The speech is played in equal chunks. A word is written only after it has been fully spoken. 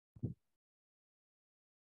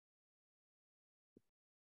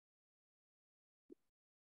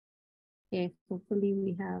Okay, hopefully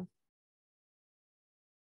we have.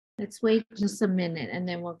 Let's wait just a minute and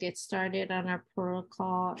then we'll get started on our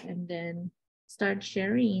protocol and then start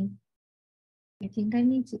sharing. I think I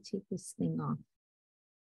need to take this thing off.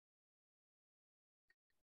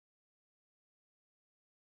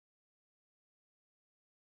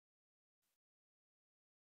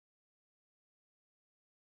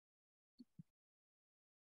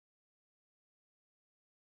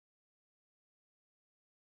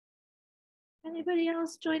 Anybody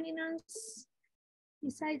else joining us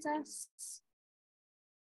besides us?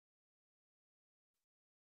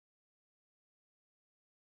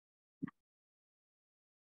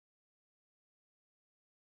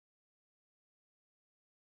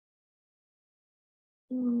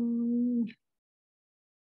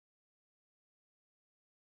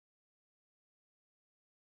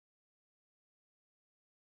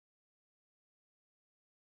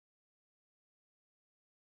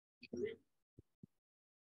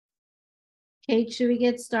 Kate, should we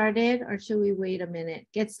get started or should we wait a minute?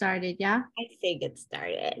 Get started, yeah? I say get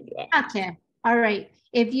started. Yeah. Okay. All right.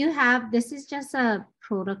 If you have, this is just a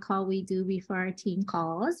protocol we do before our team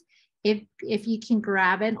calls. If you can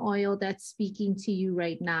grab an oil that's speaking to you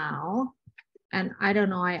right now, and I don't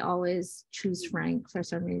know, I always choose Frank for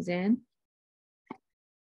some reason.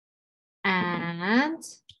 And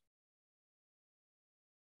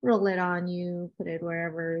roll it on you, put it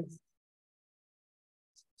wherever it's.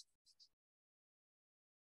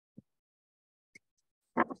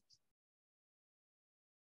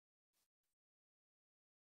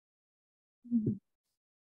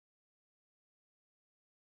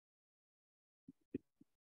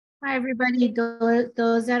 Hi, everybody.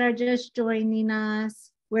 Those that are just joining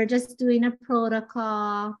us, we're just doing a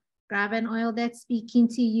protocol. Grab an oil that's speaking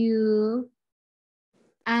to you.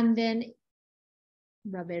 And then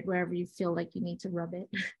rub it wherever you feel like you need to rub it.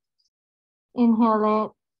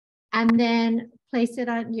 Inhale it. And then place it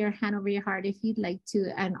on your hand over your heart if you'd like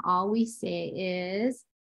to. And all we say is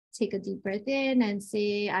take a deep breath in and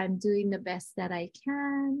say, I'm doing the best that I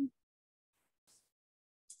can.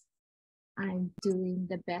 I'm doing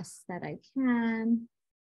the best that I can.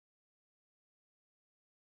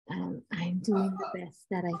 And I'm doing the best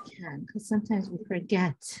that I can. Because sometimes we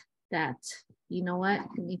forget that, you know what,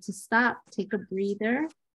 we need to stop, take a breather,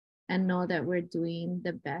 and know that we're doing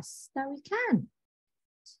the best that we can.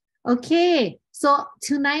 Okay, so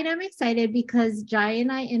tonight I'm excited because Jai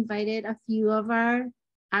and I invited a few of our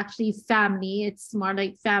actually family, it's more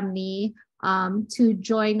like family, to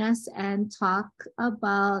join us and talk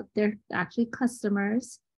about their actually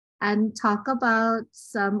customers and talk about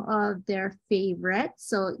some of their favorites.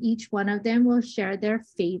 So each one of them will share their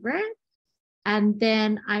favorite. And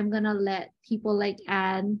then I'm gonna let people like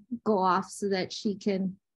Anne go off so that she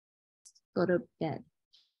can go to bed.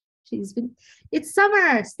 It's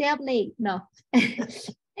summer, stay up late. No.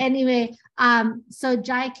 Anyway, so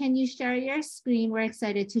Jai, can you share your screen? We're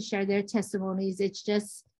excited to share their testimonies. It's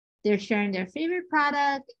just they're sharing their favorite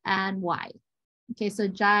product and why. Okay, so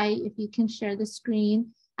Jai, if you can share the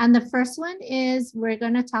screen. And the first one is we're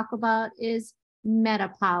going to talk about is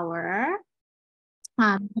MetaPower,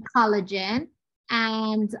 collagen.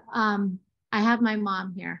 And I have my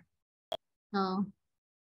mom here. Oh,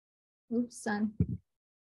 oops, son.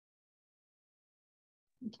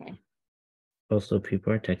 Okay. Also,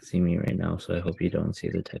 people are texting me right now, so I hope you don't see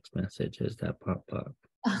the text messages that pop up.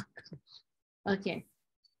 Okay.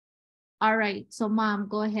 All right. So mom,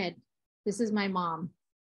 go ahead. This is my mom.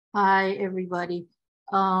 Hi, everybody.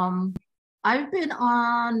 I've been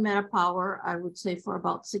on MetaPower, I would say, for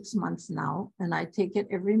about 6 months now, and I take it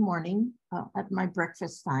every morning at my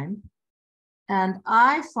breakfast time. And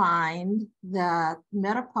I find that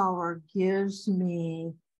MetaPower gives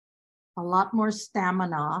me a lot more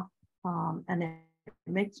stamina, and it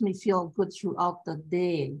makes me feel good throughout the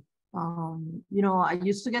day. You know, I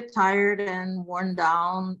used to get tired and worn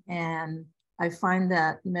down, and I find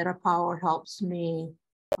that MetaPower helps me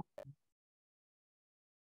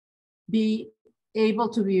be able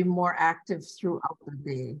to be more active throughout the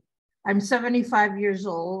day. I'm 75 years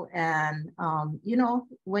old, and you know,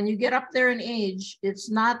 when you get up there in age, it's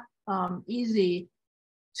not easy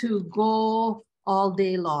to go all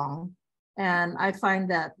day long. And I find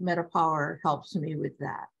that MetaPower helps me with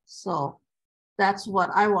that. So that's what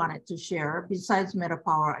I wanted to share. Besides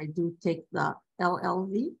MetaPower, I do take the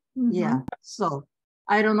LLV. Mm-hmm. Yeah. So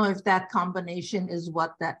I don't know if that combination is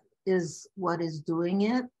what is doing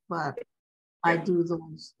it, but I do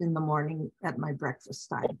those in the morning at my breakfast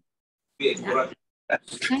time. Yeah.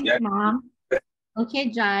 Thanks, Mom. Okay,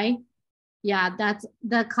 Jai. Yeah, that's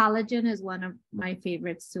the collagen is one of my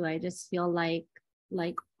favorites too. I just feel like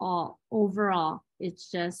overall, it's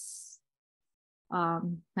just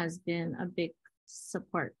has been a big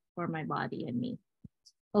support for my body and me.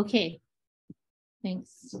 Okay,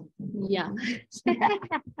 thanks. Yeah. She's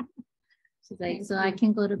like, so I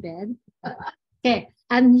can go to bed. Okay,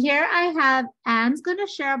 and here I have Anne's gonna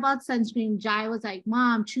share about sunscreen. Jai was like,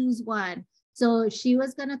 Mom, choose one. So she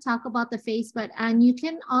was gonna talk about the face, but and you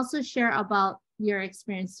can also share about your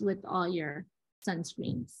experience with all your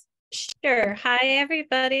sunscreens. Sure. Hi,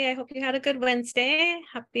 everybody. I hope you had a good Wednesday.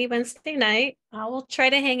 Happy Wednesday night. I will try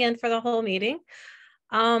to hang in for the whole meeting.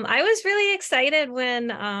 I was really excited when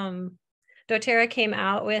doTERRA came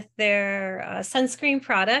out with their sunscreen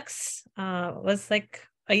products. It was like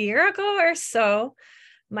a year ago or so.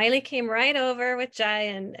 Miley came right over with Jai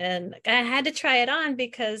and I had to try it on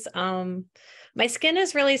because my skin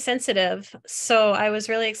is really sensitive. So I was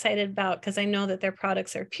really excited about, because I know that their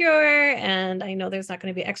products are pure and I know there's not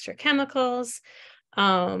going to be extra chemicals.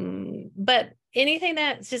 But anything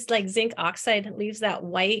that's just like zinc oxide leaves that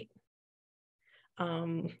white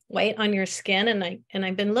on your skin. And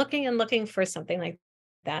I've been looking for something like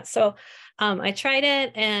that. So I tried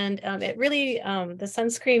it and it really, the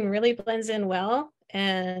sunscreen really blends in well.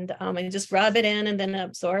 And I just rub it in and then it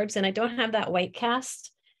absorbs, and I don't have that white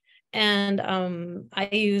cast. And I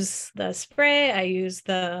use the spray, I use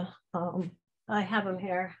the, I have them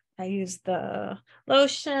here. I use the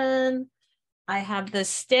lotion. I have the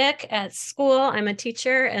stick at school. I'm a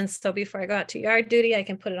teacher. And so before I go out to yard duty, I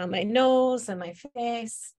can put it on my nose and my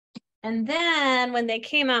face. And then when they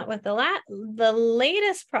came out with the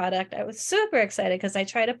latest product, I was super excited because I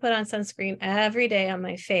try to put on sunscreen every day on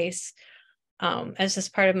my face as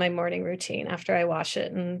just part of my morning routine after I wash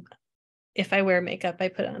it. And if I wear makeup, I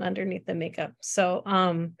put it on underneath the makeup. So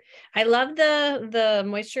I love the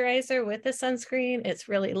moisturizer with the sunscreen. It's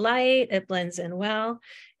really light. It blends in well.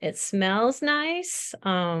 It smells nice.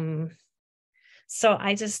 So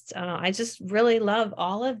I just really love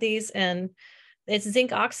all of these, and it's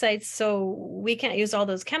zinc oxide. So we can't use all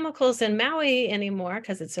those chemicals in Maui anymore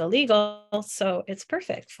because it's illegal. So it's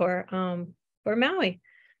perfect for Maui.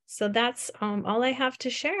 So that's all I have to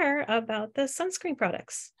share about the sunscreen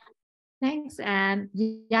products. Thanks, Anne.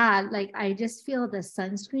 Yeah, like I just feel the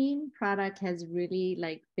sunscreen product has really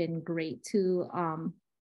like been great to our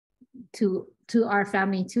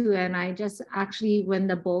family too. And I just actually, when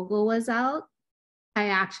the BOGO was out, I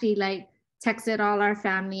actually like texted all our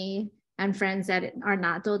family and friends that are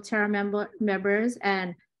not doTERRA members,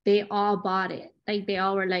 and they all bought it. Like they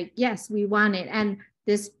all were like, yes, we want it. And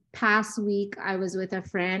this past week I was with a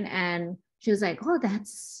friend and she was like, oh,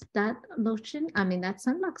 that's that lotion. I mean, that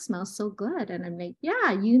sunblock smells so good. And I'm like,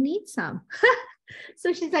 yeah, you need some.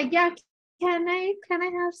 So she's like, yeah, can I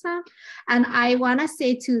have some? And I want to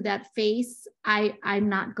say too, that face, I'm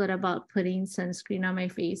not good about putting sunscreen on my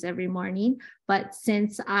face every morning. But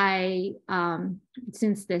since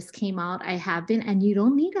since this came out, I have been, and you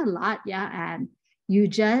don't need a lot. Yeah. And you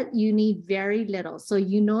need very little. So,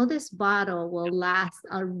 this bottle will last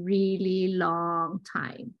a really long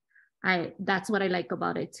time. That's what I like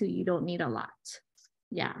about it too. You don't need a lot.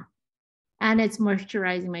 Yeah. And it's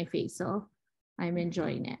moisturizing my face. So I'm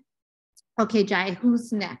enjoying it. Okay, Jai,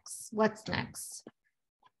 who's next? What's next?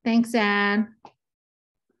 Thanks, Anne.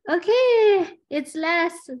 Okay, it's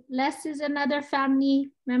Les. Les is another family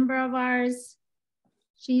member of ours.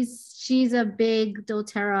 She's a big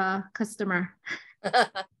doTERRA customer. I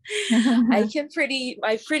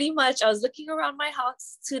was looking around my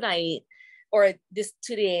house tonight or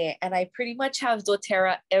today, and I pretty much have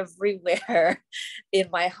doTERRA everywhere in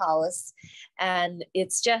my house. And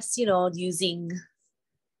it's just, using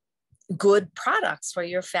good products for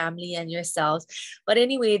your family and yourselves. But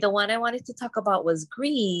anyway, the one I wanted to talk about was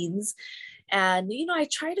greens. And, I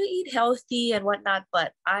try to eat healthy and whatnot,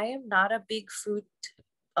 but I am not a big fruit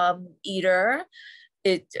eater.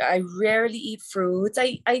 I rarely eat fruits.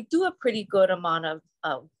 I do a pretty good amount of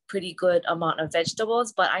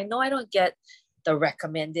vegetables, but I know I don't get the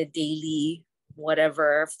recommended daily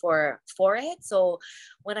whatever for it. So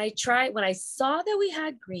when I saw that we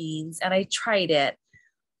had greens and I tried it,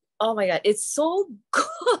 oh my God, it's so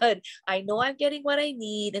good. I know I'm getting what I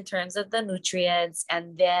need in terms of the nutrients,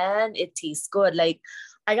 and then it tastes good. Like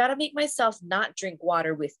I got to make myself not drink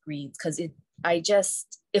water with greens because if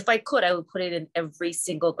I could, I would put it in every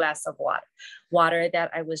single glass of water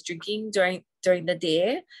that I was drinking during the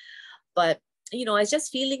day. But, it's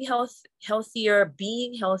just feeling healthier,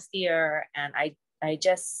 being healthier. And I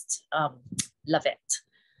just love it.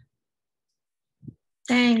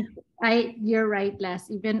 Thanks. You're right, Les.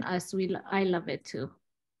 Even us, I love it too.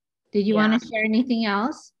 Did you want to share anything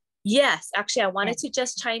else? Yes, actually, I wanted to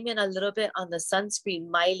just chime in a little bit on the sunscreen,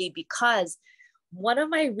 Miley, because one of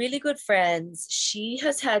my really good friends, she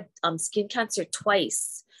has had skin cancer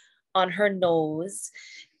twice on her nose.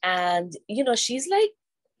 And, you know, she's like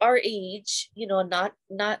our age, you know,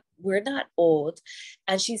 we're not old.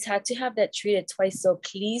 And she's had to have that treated twice. So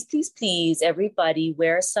please, please, please, everybody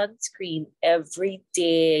wear sunscreen every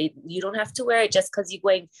day. You don't have to wear it just because you're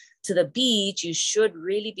going to the beach. You should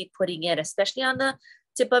really be putting it, especially on the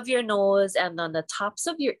tip of your nose and on the tops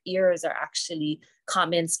of your ears are actually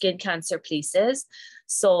common skin cancer places.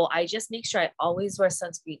 So I just make sure I always wear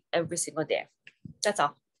sunscreen every single day. That's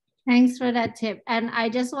all. Thanks for that tip. And I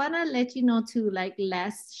just want to let you know too, like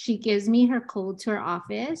Les, she gives me her code to her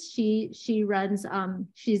office. She runs,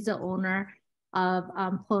 she's the owner of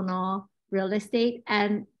Pono Real Estate.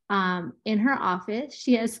 And in her office,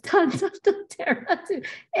 she has tons of doTERRA too.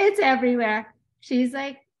 It's everywhere. She's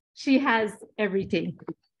like, she has everything.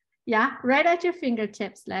 Yeah, right at your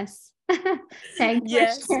fingertips, Les.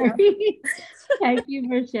 Thanks for sharing. Thank you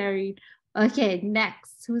for sharing. Okay,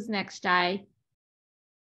 next. Who's next, Jai?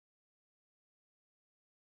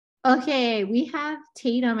 Okay, we have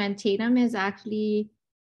Tatum, and Tatum is actually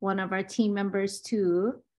one of our team members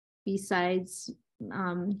too. Besides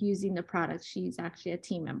using the product, she's actually a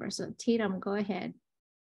team member. So Tatum, go ahead.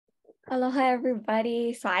 Aloha,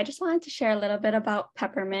 everybody. So I just wanted to share a little bit about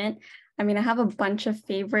peppermint. I mean, I have a bunch of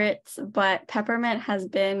favorites, but peppermint has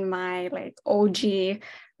been my like OG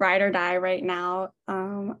ride or die right now.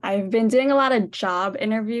 I've been doing a lot of job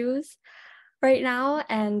interviews right now,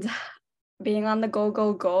 and being on the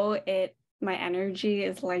go, my energy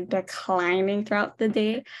is like declining throughout the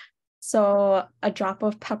day. So a drop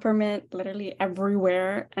of peppermint literally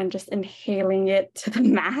everywhere and just inhaling it to the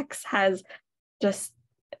max has just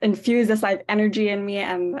infused this like energy in me,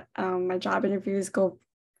 and my job interviews go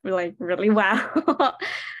like really well.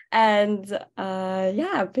 And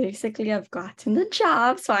yeah, basically I've gotten the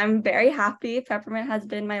job. So I'm very happy. Peppermint has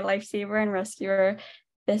been my lifesaver and rescuer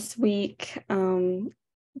this week.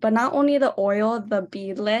 But not only the oil, the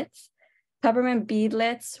beadlets, peppermint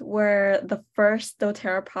beadlets were the first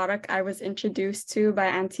doTERRA product I was introduced to by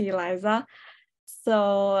Auntie Eliza.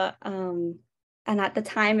 So, and at the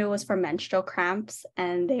time it was for menstrual cramps,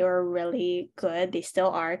 and they were really good. They still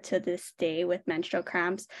are to this day with menstrual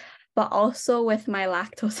cramps, but also with my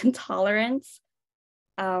lactose intolerance.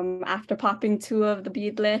 After popping 2 of the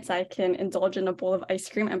beadlets, I can indulge in a bowl of ice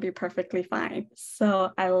cream and be perfectly fine.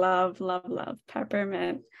 So I love, love, love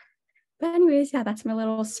peppermint. But anyways, yeah, that's my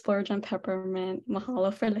little splurge on peppermint.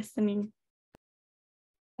 Mahalo for listening.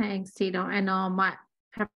 Thanks, Tito. I know my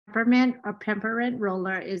peppermint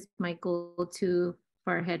roller is my go-to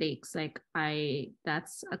for headaches. Like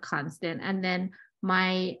that's a constant. And then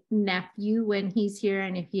my nephew, when he's here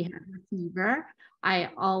and if he has a fever,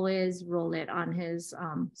 I always roll it on his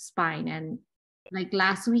spine. And like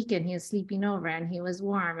last weekend, he was sleeping over and he was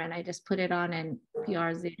warm, and I just put it on, and a few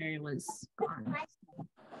hours later, it was gone. So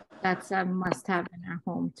that's a must-have in our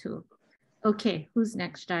home too. Okay, who's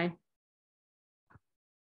next, Jai?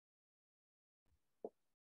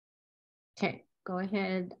 Okay, go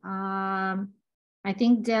ahead. I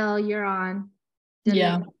think Del, you're on. Dylan.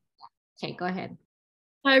 Yeah. Okay, go ahead.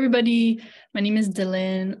 Hi, everybody. My name is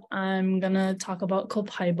Dylan. I'm gonna talk about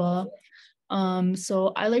copaiba.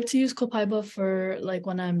 So I like to use copaiba for like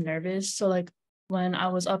when I'm nervous. So like when I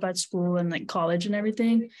was up at school and like college and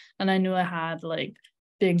everything, and I knew I had like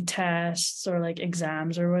big tests or like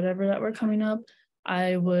exams or whatever that were coming up,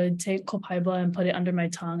 I would take copaiba and put it under my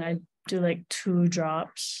tongue. I'd do like 2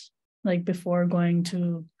 drops like before going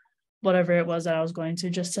to whatever it was that I was going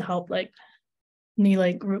to, just to help like me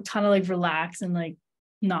like kind of like relax and like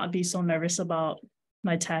not be so nervous about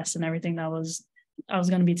my test and everything that I was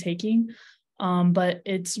going to be taking. But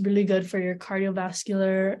it's really good for your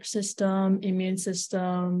cardiovascular system, immune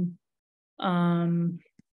system, your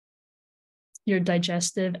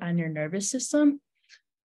digestive and your nervous system.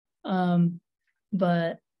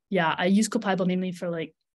 But yeah, I use copaiba mainly for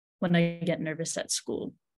like when I get nervous at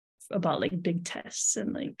school about like big tests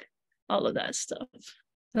and like all of that stuff.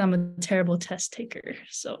 I'm a terrible test taker,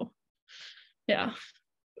 so yeah.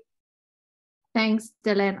 Thanks,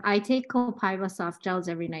 Dylan. I take copaiba soft gels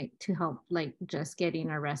every night to help like just getting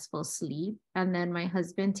a restful sleep. And then my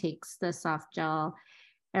husband takes the soft gel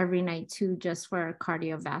every night too, just for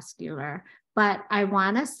cardiovascular. But I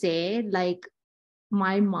want to say, like,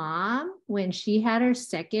 my mom, when she had her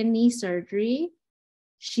second knee surgery,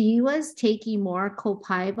 she was taking more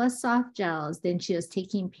copaiba soft gels than she was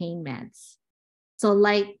taking pain meds. So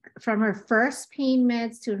like from her first pain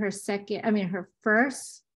meds to her second, her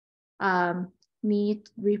first knee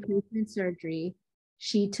replacement surgery,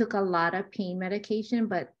 she took a lot of pain medication,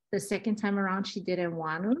 but the second time around, she didn't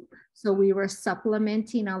want to. So we were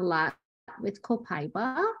supplementing a lot with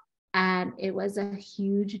Copaiba, and it was a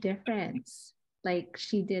huge difference. Like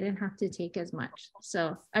she didn't have to take as much.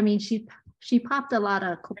 So, I mean, she popped a lot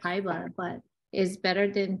of Copaiba, but it's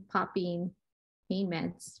better than popping pain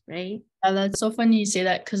meds, right? Yeah, that's so funny you say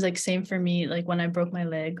that, because like same for me, like when I broke my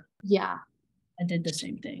leg, Yeah. I did the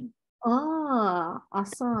same thing. Oh,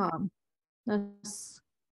 awesome. That's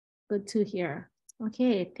good to hear.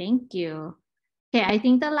 Okay, thank you. Okay, I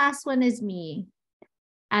think the last one is me.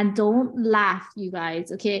 And don't laugh, you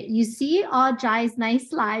guys. Okay, you see all Jai's nice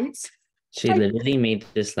slides? She literally made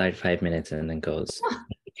this slide 5 minutes and then goes,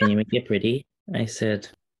 "Can you make it pretty?" I said,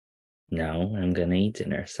 "No, I'm gonna eat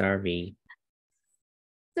dinner. Sorry."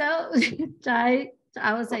 So Jai,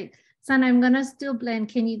 I was like, son, I'm gonna still blend.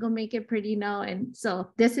 Can you go make it pretty now? And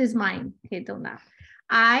so this is mine. Okay, don't laugh.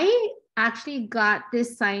 I actually got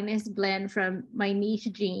this sinus blend from my niece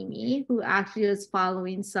Jamie, who actually was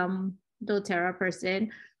following some doTERRA person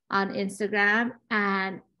on Instagram,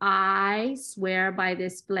 and I swear by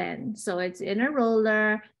this blend. So it's in a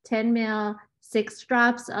roller, 10 ml, 6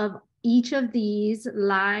 drops of each of these: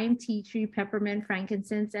 lime, tea tree, peppermint,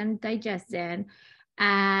 frankincense, and digestin,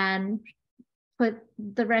 and put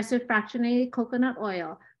the rest of fractionated coconut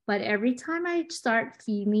oil. But every time I start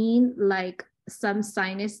feeling like some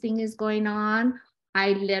sinus thing is going on,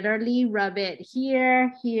 I literally rub it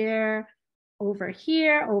here,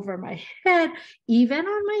 over my head, even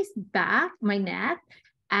on my back, my neck,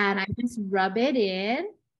 and I just rub it in.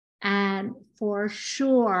 And for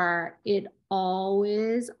sure, it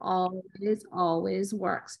always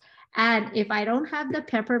works. And if I don't have the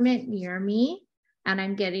peppermint near me and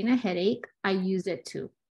I'm getting a headache, I use it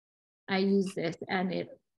too. I use this and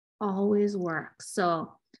it always works.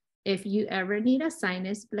 So if you ever need a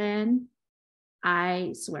sinus blend,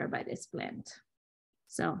 I swear by this blend.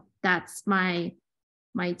 So that's my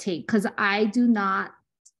take, because I do not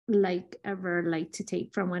ever like to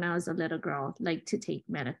take, from when I was a little girl, like to take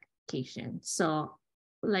medication. So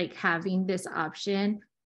like having this option,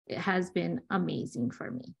 it has been amazing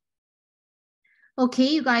for me. Okay,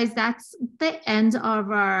 you guys, that's the end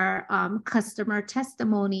of our customer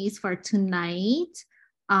testimonies for tonight.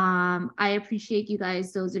 I appreciate you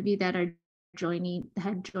guys, those of you that are joined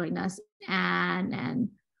us, and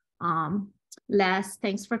Les,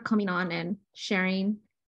 thanks for coming on and sharing.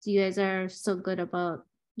 You guys are so good about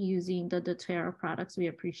using the doTERRA products. We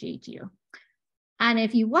appreciate you. And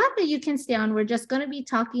if you want, you can stay on. We're just going to be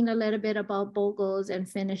talking a little bit about BOGOs and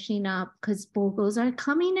finishing up, because BOGOs are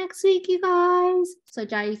coming next week, you guys. So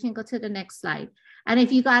Jai, you can go to the next slide. And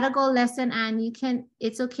if you got to go lesson, and you can,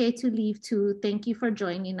 it's okay to leave too. Thank you for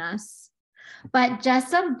joining us. But just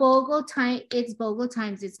some BOGO time, it's BOGO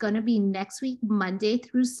times. It's going to be next week, Monday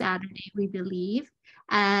through Saturday, we believe.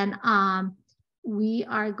 And we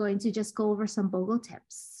are going to just go over some BOGO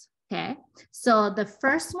tips. Okay, so the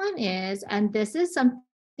first one is, and this is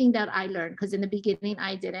something that I learned, because in the beginning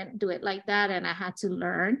I didn't do it like that and I had to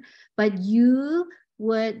learn, but you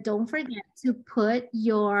would, don't forget to put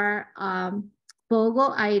your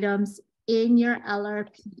BOGO items in your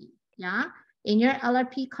LRP, yeah? In your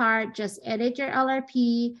LRP card, just edit your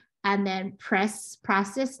LRP and then press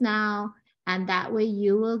process now, and that way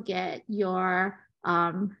you will get your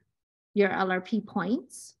LRP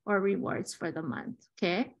points or rewards for the month.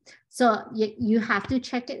 Okay, so you have to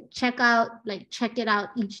check it out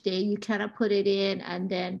each day. You cannot put it in and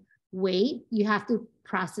then wait. You have to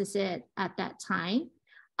process it at that time.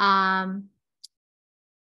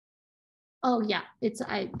 Oh yeah,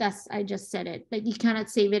 I just said it. Like, you cannot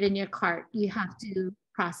save it in your cart. You have to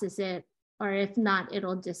process it, or if not,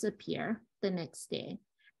 it'll disappear the next day.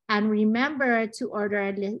 And remember to order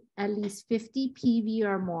at least 50 PV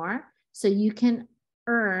or more, so you can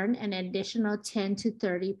earn an additional 10 to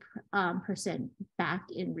 30% back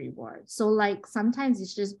in rewards. So like sometimes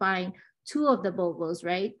it's just buying 2 of the BOGOs,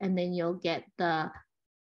 right? And then you'll get the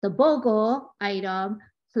BOGO item,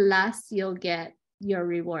 plus you'll get your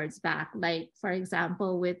rewards back. Like for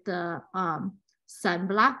example, with the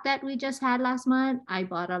sunblock that we just had last month, I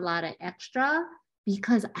bought a lot of extra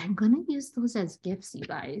because I'm gonna use those as gifts, you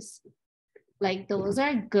guys. Like those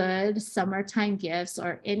are good summertime gifts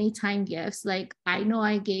or anytime gifts. Like I know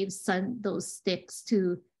I gave those sticks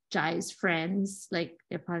to Jai's friends. Like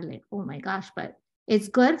they're probably like, oh my gosh, but it's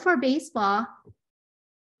good for baseball,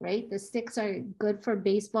 right? The sticks are good for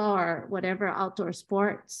baseball or whatever outdoor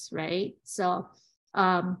sports, right? So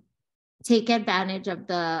take advantage of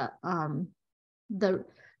the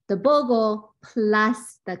BOGO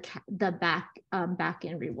plus the back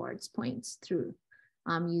end rewards points through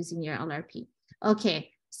using your LRP.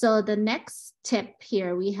 Okay, so the next tip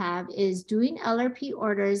here we have is doing LRP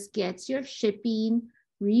orders gets your shipping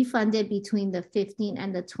refunded between the 15th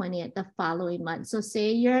and the 20th the following month. So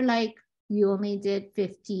say you're like, you only did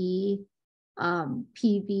 50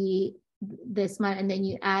 PV this month, and then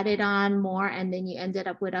you added on more, and then you ended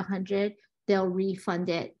up with 100, they'll refund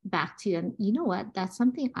it back to you. And you know what? That's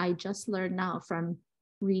something I just learned now from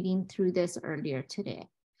reading through this earlier today.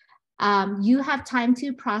 You have time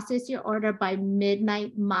to process your order by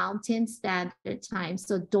midnight Mountain Standard Time.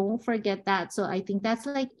 So don't forget that. So I think that's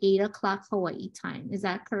like 8 o'clock Hawaii time. Is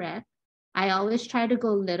that correct? I always try to go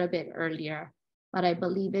a little bit earlier, but I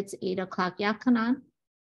believe it's 8 o'clock. Yeah, Kanan?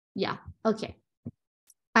 Yeah, okay.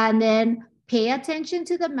 And then pay attention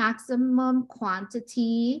to the maximum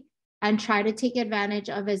quantity and try to take advantage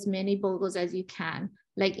of as many BOGOs as you can.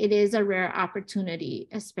 Like, it is a rare opportunity,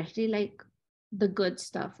 especially like the good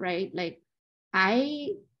stuff, right? Like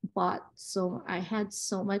I had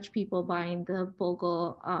so much people buying the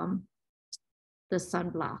BOGO, the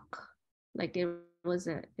sunblock. Like it was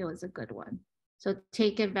a good one. So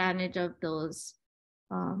take advantage of those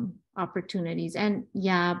opportunities. And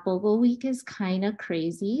yeah, BOGO week is kind of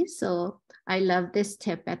crazy. So I love this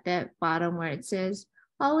tip at the bottom where it says,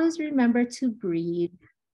 always remember to breathe,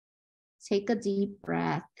 take a deep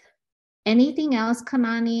breath. Anything else,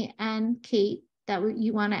 Kanani and Kate, that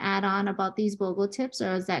you want to add on about these BOGO tips,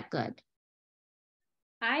 or is that good?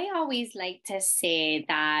 I always like to say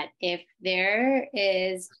that if there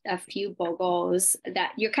is a few BOGOs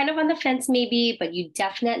that you're kind of on the fence maybe, but you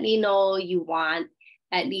definitely know you want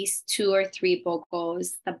at least 2 or 3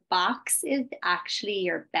 BOGOs, the box is actually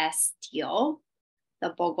your best deal,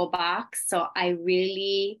 the BOGO box. So I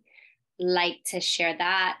really like to share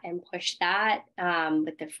that and push that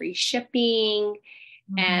with the free shipping.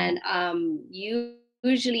 And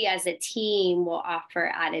usually as a team will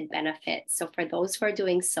offer added benefits. So for those who are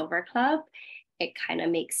doing Silver Club, it kind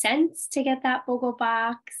of makes sense to get that BOGO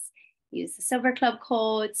box, use the Silver Club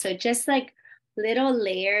code. So just like little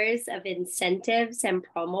layers of incentives and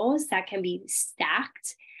promos that can be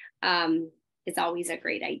stacked is always a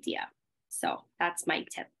great idea. So that's my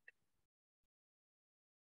tip.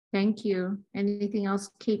 Thank you. Anything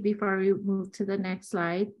else, Kate, before we move to the next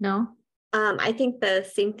slide? No? I think the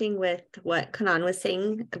same thing with what Kanan was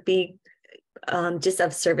saying, be just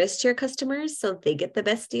of service to your customers so they get the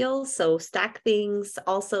best deal. So stack things.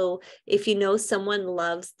 Also, if you know someone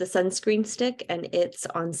loves the sunscreen stick and it's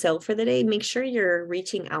on sale for the day, make sure you're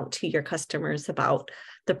reaching out to your customers about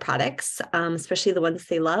the products, especially the ones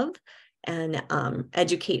they love, and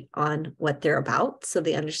educate on what they're about so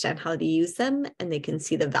they understand how to use them and they can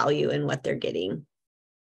see the value in what they're getting.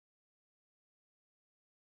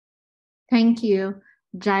 Thank you.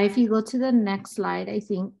 Jai, if you go to the next slide, I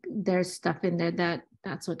think there's stuff in there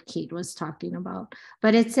that's what Kate was talking about.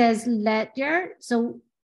 But it says, let your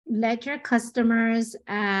customers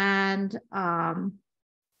and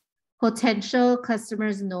potential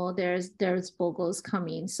customers know there's BOGOs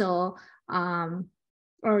coming. So,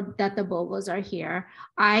 or that the BOGOs are here.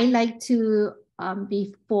 I like to,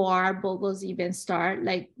 before BOGOs even start,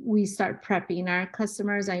 like we start prepping our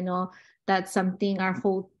customers. I know that's something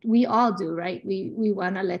we all do, right? We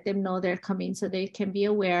want to let them know they're coming so they can be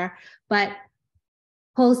aware. But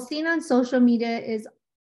posting on social media is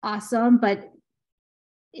awesome, but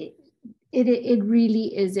it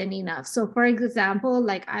really isn't enough. So for example,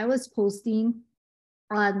 like I was posting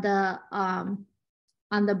on the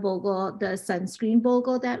BOGO, the sunscreen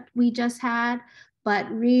BOGO that we just had, but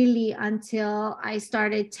really until I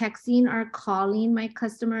started texting or calling my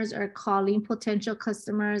customers or calling potential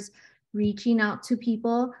customers, reaching out to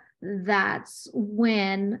people, that's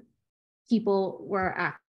when people were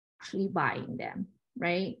actually buying them,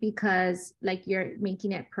 right? Because like you're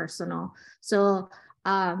making it personal. So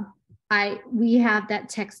we have that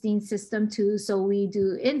texting system too. So we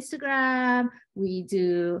do Instagram, we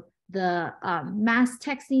do the mass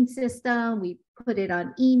texting system, we put it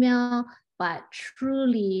on email, but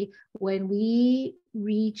truly when we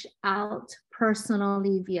reach out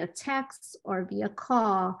personally via text or via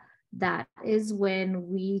call, that is when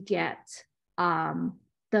we get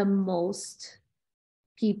the most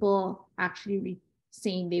people actually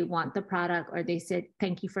saying they want the product, or they said,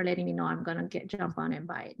 thank you for letting me know, I'm gonna jump on and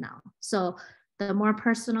buy it now. So the more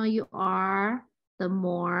personal you are, the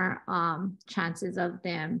more chances of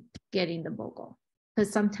them getting the BOGO.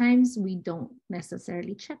 Because sometimes we don't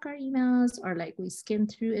necessarily check our emails, or like we skim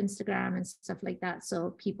through Instagram and stuff like that,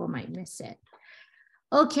 so people might miss it.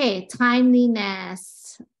 Okay,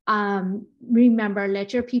 timeliness. Remember,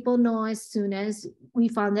 let your people know as soon as we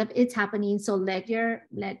found that it's happening. So let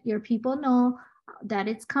your people know that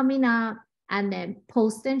it's coming up, and then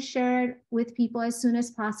post and share it with people as soon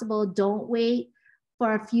as possible. Don't wait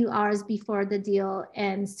for a few hours before the deal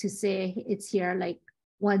ends to say it's here. Like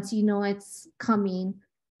once you know it's coming,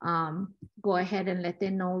 go ahead and let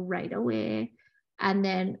them know right away. And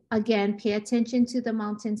then again, pay attention to the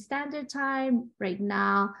Mountain Standard Time. Right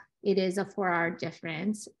now, it is a 4-hour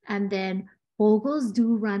difference. And then BOGOs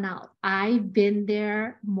do run out. I've been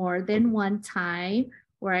there more than one time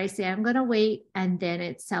where I say I'm gonna wait and then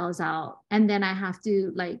it sells out. And then I have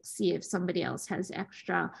to like see if somebody else has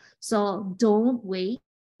extra. So don't wait.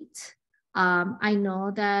 I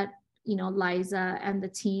know that, you know, Liza and the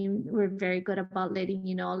team were very good about letting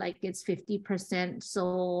you know, like it's 50%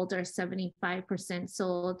 sold or 75%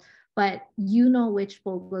 sold, but you know which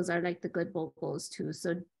BOGOs are like the good BOGOs too.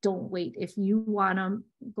 So don't wait. If you want them,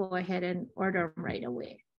 go ahead and order them right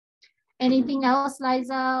away. Anything else,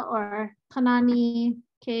 Liza or Kanani,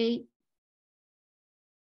 Kate?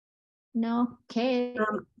 No, Kate.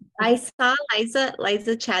 I saw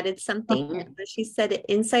Liza chatted something. Okay. She said,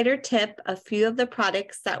 insider tip, a few of the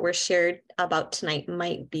products that were shared about tonight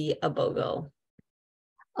might be a BOGO.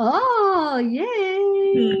 Oh,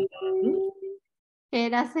 yay. Mhm. Okay,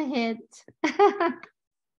 that's a hit.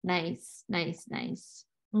 Nice, nice, nice.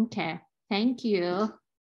 Okay, thank you.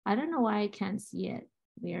 I don't know why I can't see it.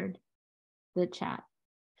 Weird, the chat.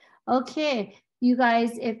 Okay, you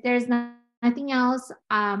guys, if there's nothing else,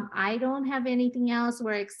 I don't have anything else.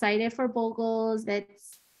 We're excited for BOGOs.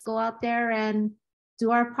 Let's go out there and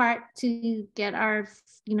do our part to get our,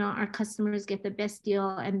 you know, our customers get the best deal.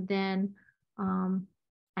 And then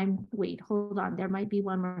wait, hold on. There might be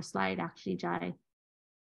one more slide actually, Jai.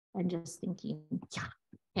 I'm just thinking,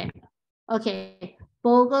 yeah, okay.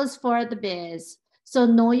 BOGOs for the biz. So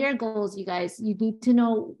know your goals, you guys. You need to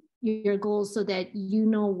know your goals so that you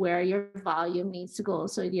know where your volume needs to go.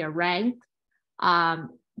 So your rank, power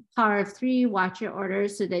of 3, watch your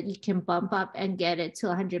orders so that you can bump up and get it to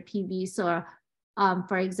 100 PV. So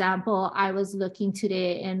for example, I was looking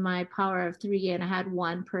today in my power of 3 and I had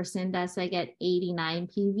one person that's like at 89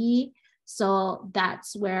 PV. So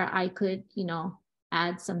that's where I could, you know,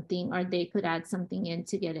 add something, or they could add something in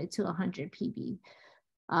to get it to 100 PV.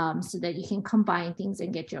 So that you can combine things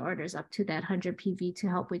and get your orders up to that 100 PV to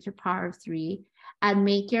help with your power of 3 and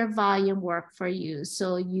make your volume work for you.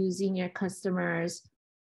 So using your customers,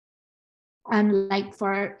 and like,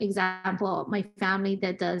 for example, my family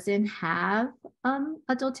that doesn't have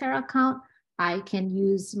a doTERRA account, I can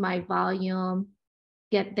use my volume,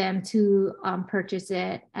 get them to purchase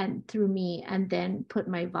it and through me, and then put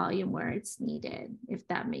my volume where it's needed, if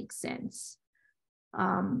that makes sense.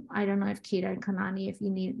 I don't know if Kate or Kanani, if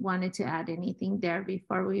you wanted to add anything there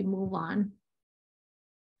before we move on.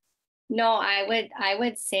 No, I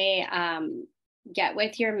would say get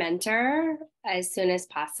with your mentor as soon as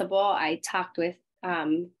possible. I talked with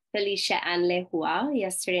Felicia and Lehua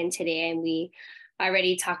yesterday and today, and we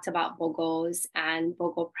already talked about BOGOs and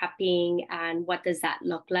BOGO prepping and what does that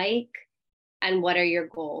look like and what are your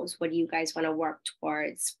goals? What do you guys want to work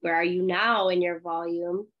towards? Where are you now in your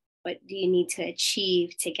volume? What do you need to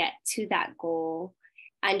achieve to get to that goal?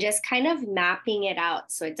 And just kind of mapping it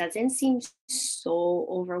out so it doesn't seem so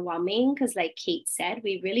overwhelming, because like Kate said,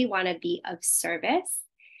 we really want to be of service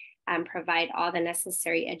and provide all the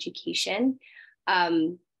necessary education.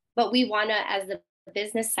 But we want to, as the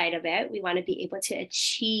business side of it, we want to be able to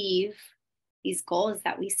achieve these goals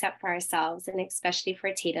that we set for ourselves, and especially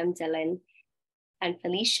for Tatum, Dylan, and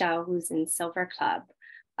Felicia, who's in Silver Club,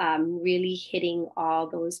 really hitting all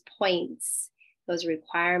those points, those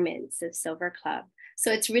requirements of Silver Club.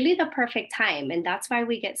 So it's really the perfect time. And that's why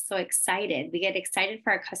we get so excited. We get excited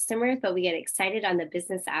for our customers, but we get excited on the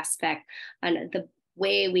business aspect, on the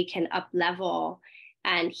way we can up level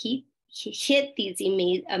and hit these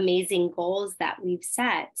amazing goals that we've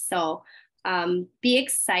set. So be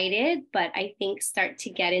excited, but I think start to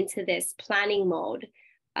get into this planning mode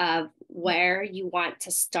of where you want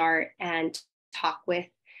to start and talk with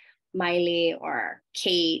Miley or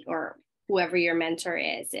Kate or whoever your mentor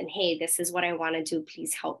is, and hey, this is what I want to do.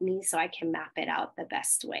 Please help me so I can map it out the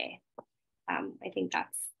best way. I think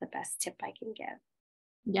that's the best tip I can give.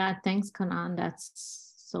 Yeah, thanks, Kanan.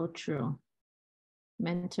 That's so true.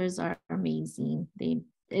 Mentors are amazing.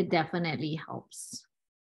 It definitely helps.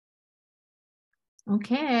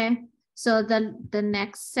 Okay, so the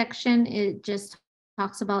next section, it just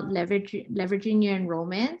talks about leveraging your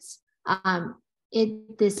enrollments.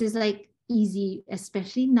 This is like easy,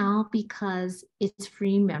 especially now because it's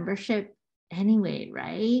free membership anyway,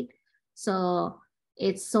 right? So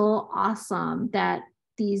it's so awesome that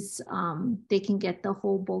these they can get the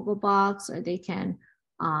whole BOGO box, or they can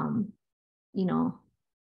you know,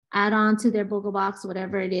 add on to their BOGO box,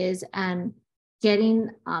 whatever it is, and getting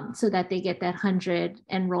so that they get that 100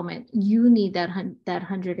 enrollment. You need that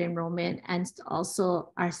 100 enrollment, and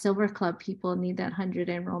also our Silver Club people need that 100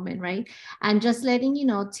 enrollment, right? And just letting you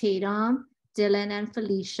know, Tatum, Dylan, and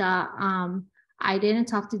Felicia, I didn't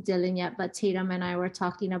talk to Dylan yet, but Tatum and I were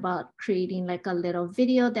talking about creating like a little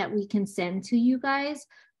video that we can send to you guys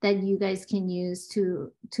that you guys can use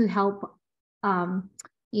to help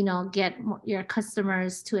you know, get your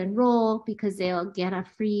customers to enroll, because they'll get a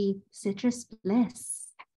free Citrus Bliss.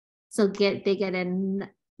 So they get an,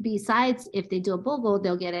 besides if they do a BOGO,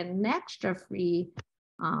 they'll get an extra free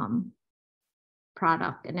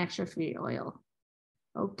product, an extra free oil.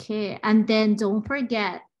 Okay, and then don't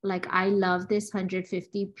forget, like I love this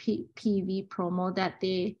 150 PV promo that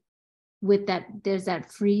they, with that, there's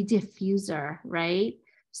that free diffuser, right?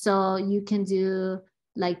 So you can do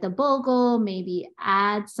like the BOGO, maybe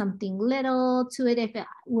add something little to it if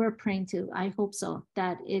we're praying to, I hope so,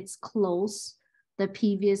 that it's close, the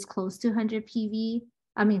PV is close to 100 PV,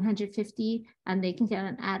 I mean 150, and they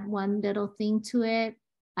can add one little thing to it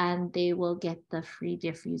and they will get the free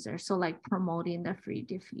diffuser. So like promoting the free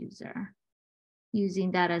diffuser,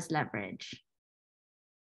 using that as leverage.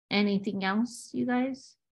 Anything else, you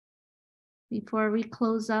guys, before we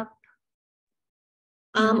close up?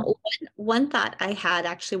 One thought I had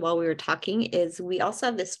actually while we were talking is we also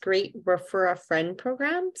have this great refer a friend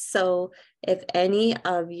program. So if any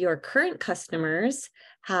of your current customers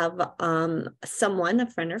have someone, a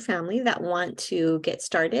friend or family that want to get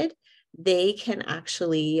started, they can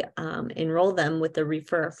actually enroll them with the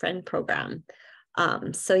refer a friend program.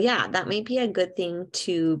 So yeah, that may be a good thing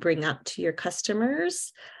to bring up to your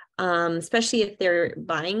customers. Especially if they're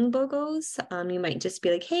buying BOGOs, you might just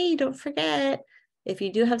be like, hey, don't forget, if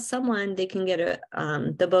you do have someone, they can get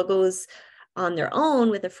the BOGOs on their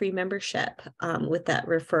own with a free membership with that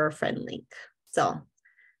refer a friend link. So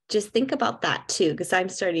just think about that too, because I'm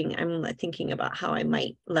thinking about how I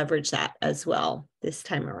might leverage that as well this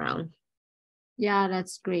time around. Yeah,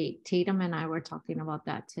 that's great. Tatum and I were talking about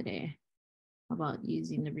that today, about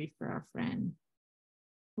using the refer a friend.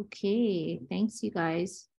 Okay, thanks you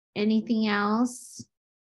guys. Anything else?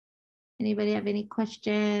 Anybody have any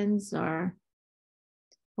questions or?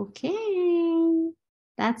 Okay,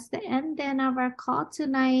 that's the end then of our call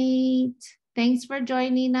tonight. Thanks for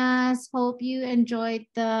joining us. Hope you enjoyed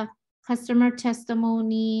the customer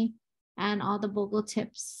testimony and all the BOGO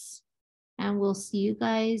tips. And we'll see you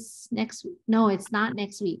guys next week. No, it's not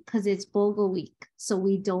next week because it's BOGO week. So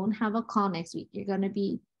we don't have a call next week. You're going to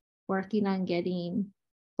be working on getting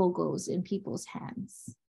BOGOs in people's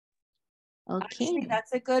hands. Okay. Actually,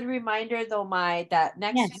 that's a good reminder though, Mai, that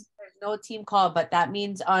next week there's no team call, but that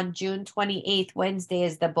means on June 28th, Wednesday,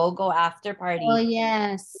 is the BOGO after party. Oh,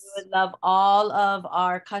 yes. We would love all of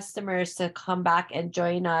our customers to come back and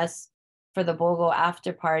join us for the BOGO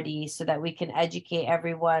after party so that we can educate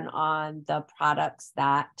everyone on the products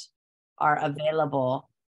that are available.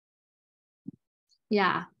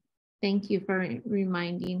 Yeah, thank you for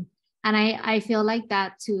reminding. And I feel like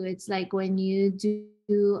that too. It's like when you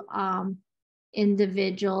do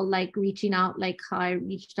individual, like reaching out, like how I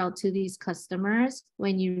reached out to these customers,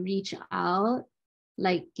 when you reach out,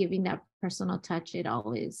 like giving that personal touch, they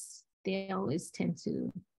always tend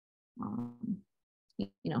to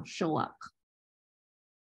show up.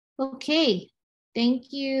 Okay,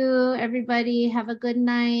 thank you everybody. Have a good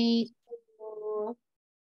night.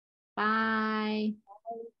 Bye.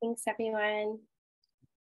 Thanks everyone.